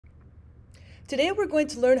Today we're going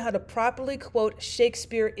to learn how to properly quote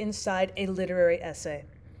Shakespeare inside a literary essay.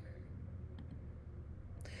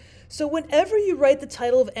 So whenever you write the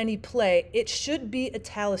title of any play, it should be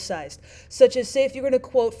italicized, such as, say, if you're going to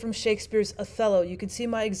quote from Shakespeare's Othello, you can see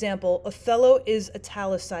my example. Othello is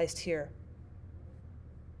italicized here.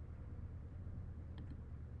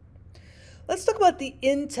 Let's talk about the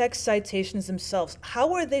in-text citations themselves.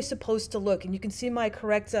 How are they supposed to look? And you can see my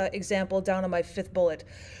correct example down on my 5th bullet.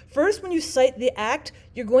 First, when you cite the act,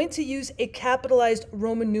 you're going to use a capitalized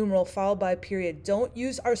Roman numeral followed by a period. Don't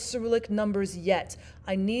use our Cyrillic numbers yet.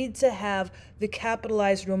 I need to have the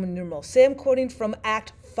capitalized Roman numeral. Say I'm quoting from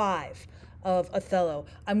Act 5 of Othello.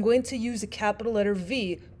 I'm going to use a capital letter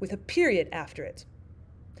V with a period after it.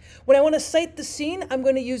 When I want to cite the scene, I'm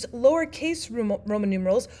going to use lowercase Roman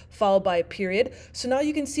numerals followed by a period. So now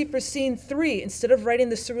you can see for scene 3, instead of writing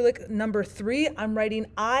the Cyrillic number 3, I'm writing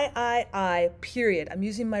I, period. I'm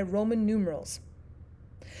using my Roman numerals.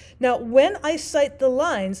 Now, when I cite the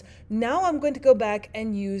lines, now I'm going to go back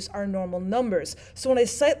and use our normal numbers. So when I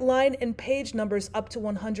cite line and page numbers up to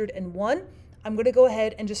 101, I'm going to go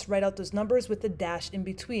ahead and just write out those numbers with a dash in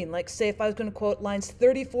between. Like, say, if I was going to quote lines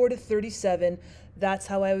 34 to 37, that's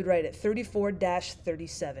how I would write it,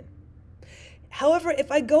 34-37. However,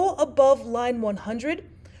 if I go above line 100,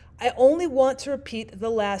 I only want to repeat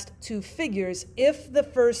the last 2 figures if the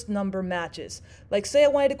first number matches. Like, say I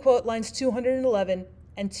wanted to quote lines 211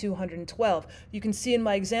 and 212. You can see in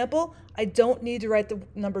my example, I don't need to write the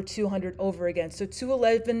number 200 over again, so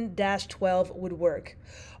 211-12 would work.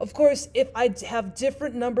 Of course, if I have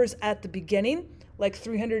different numbers at the beginning, like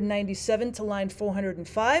 397 to line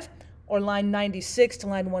 405, or line 96 to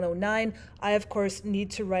line 109, I of course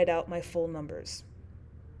need to write out my full numbers.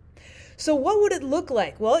 So what would it look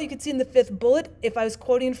like? Well, you can see in the 5th bullet, if I was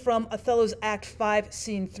quoting from Othello's Act 5,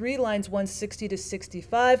 Scene 3, lines 160 to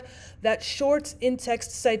 65, that short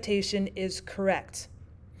in-text citation is correct.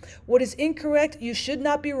 What is incorrect, you should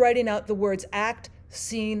not be writing out the words act,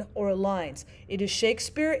 scene, or lines. It is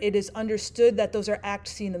Shakespeare. It is understood that those are act,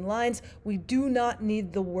 scene, and lines. We do not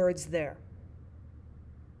need the words there.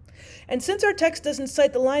 And since our text doesn't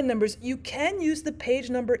cite the line numbers, you can use the page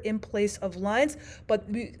number in place of lines, but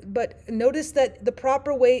notice that the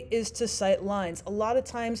proper way is to cite lines. A lot of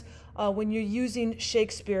times when you're using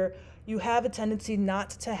Shakespeare, you have a tendency not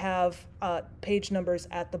to have page numbers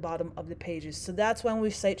at the bottom of the pages. So that's why when we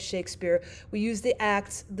cite Shakespeare, we use the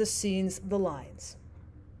acts, the scenes, the lines.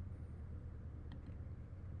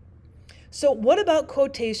 So what about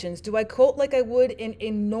quotations? Do I quote like I would in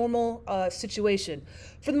a normal situation?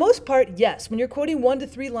 For the most part, yes. When you're quoting 1 to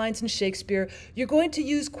 3 lines in Shakespeare, you're going to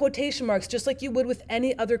use quotation marks just like you would with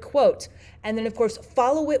any other quote. And then, of course,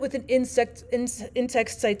 follow it with an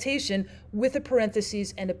in-text citation with a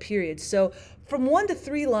parentheses and a period. So from 1 to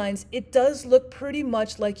 3 lines, it does look pretty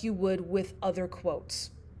much like you would with other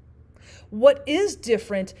quotes. What is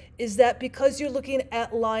different is that because you're looking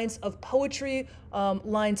at lines of poetry,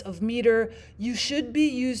 lines of meter, you should be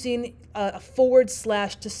using a forward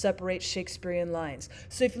slash to separate Shakespearean lines.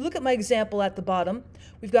 So if you look at my example at the bottom,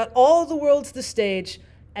 we've got all the world's the stage,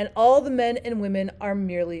 and all the men and women are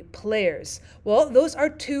merely players. Well, those are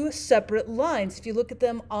 2 separate lines. If you look at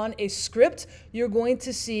them on a script, you're going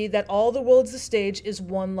to see that all the world's the stage is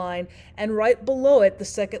 1 line, and right below it, the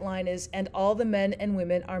second line is, and all the men and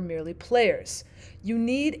women are merely players. You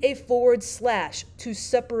need a forward slash to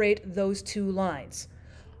separate those 2 lines.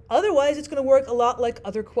 Otherwise, it's going to work a lot like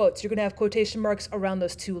other quotes. You're going to have quotation marks around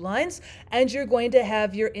those 2 lines, and you're going to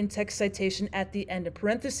have your in-text citation at the end of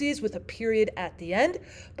parentheses with a period at the end.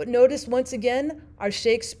 But notice once again our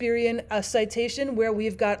Shakespearean citation where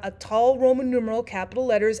we've got a tall Roman numeral, capital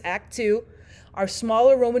letters, Act 2, our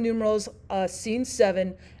smaller Roman numerals, Scene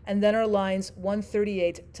 7, and then our lines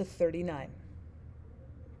 138 to 39.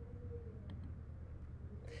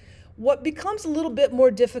 What becomes a little bit more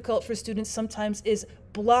difficult for students sometimes is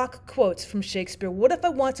block quotes from Shakespeare. What if I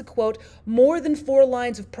want to quote more than 4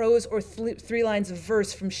 lines of prose or 3 lines of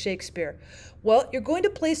verse from Shakespeare? Well, you're going to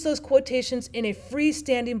place those quotations in a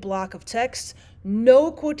freestanding block of text,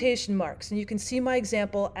 no quotation marks. And you can see my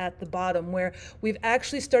example at the bottom where we've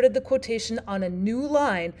actually started the quotation on a new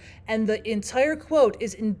line and the entire quote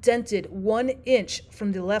is indented 1 inch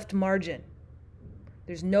from the left margin.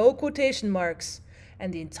 There's no quotation marks,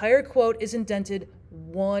 and the entire quote is indented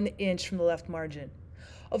 1 inch from the left margin.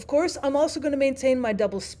 Of course, I'm also going to maintain my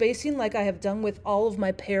double spacing like I have done with all of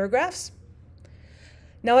my paragraphs.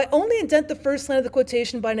 Now, I only indent the first line of the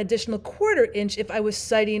quotation by an additional 1/4 inch if I was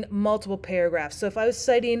citing multiple paragraphs. So if I was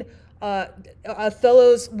citing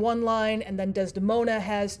Othello's 1 line, and then Desdemona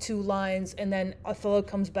has 2 lines, and then Othello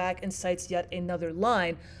comes back and cites yet another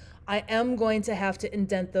line, I am going to have to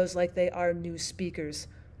indent those like they are new speakers.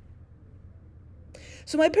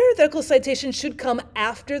 So my parenthetical citation should come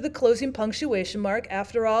after the closing punctuation mark.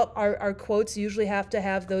 After all, our quotes usually have to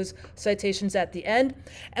have those citations at the end.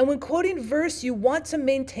 And when quoting verse, you want to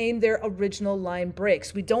maintain their original line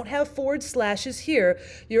breaks. We don't have forward slashes here.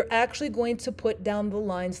 You're actually going to put down the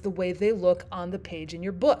lines the way they look on the page in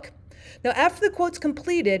your book. Now, after the quote's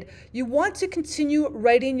completed, you want to continue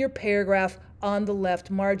writing your paragraph on the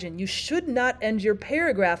left margin. You should not end your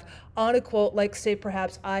paragraph on a quote like, say,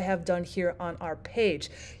 perhaps I have done here on our page.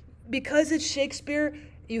 Because it's Shakespeare,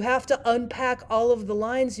 you have to unpack all of the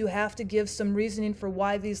lines. You have to give some reasoning for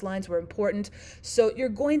why these lines were important. So you're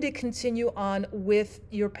going to continue on with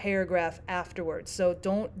your paragraph afterwards. So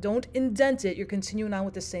don't indent it. You're continuing on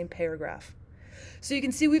with the same paragraph. So you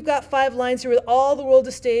can see we've got 5 lines here with all the world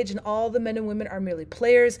is stage and all the men and women are merely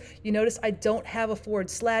players. You notice I don't have a forward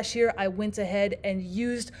slash here. I went ahead and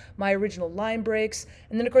used my original line breaks.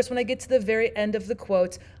 And then, of course, when I get to the very end of the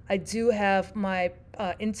quote, I do have my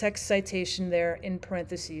in-text citation there in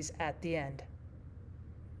parentheses at the end.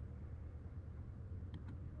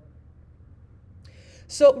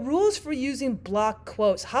 So rules for using block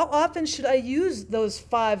quotes. How often should I use those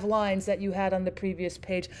 5 lines that you had on the previous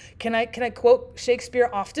page? Can I quote Shakespeare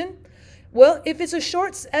often? Well, if it's a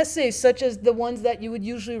short essay, such as the ones that you would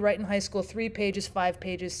usually write in high school, 3 pages, 5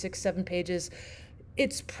 pages, 6, 7 pages,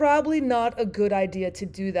 it's probably not a good idea to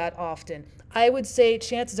do that often. I would say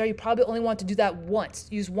chances are you probably only want to do that once.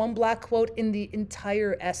 Use 1 block quote in the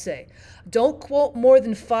entire essay. Don't quote more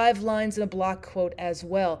than 5 lines in a block quote as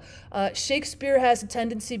well. Shakespeare has a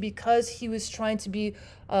tendency, because he was trying to be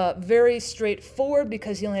very straightforward,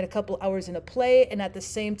 because he only had a couple hours in a play, and at the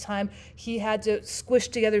same time he had to squish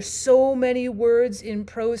together so many words in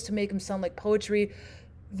prose to make him sound like poetry.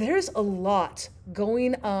 There's a lot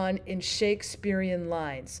going on in Shakespearean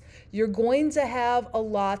lines. You're going to have a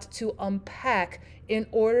lot to unpack in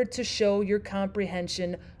order to show your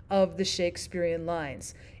comprehension of the Shakespearean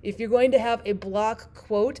lines. If you're going to have a block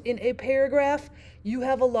quote in a paragraph, you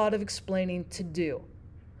have a lot of explaining to do.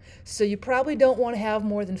 So you probably don't want to have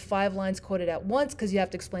more than 5 lines quoted at once, because you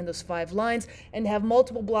have to explain those 5 lines, and have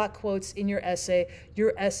multiple block quotes in your essay.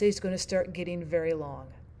 Your essay is going to start getting very long.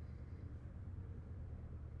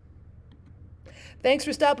 Thanks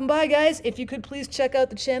for stopping by, guys. If you could please check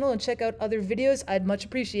out the channel and check out other videos, I'd much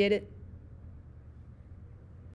appreciate it.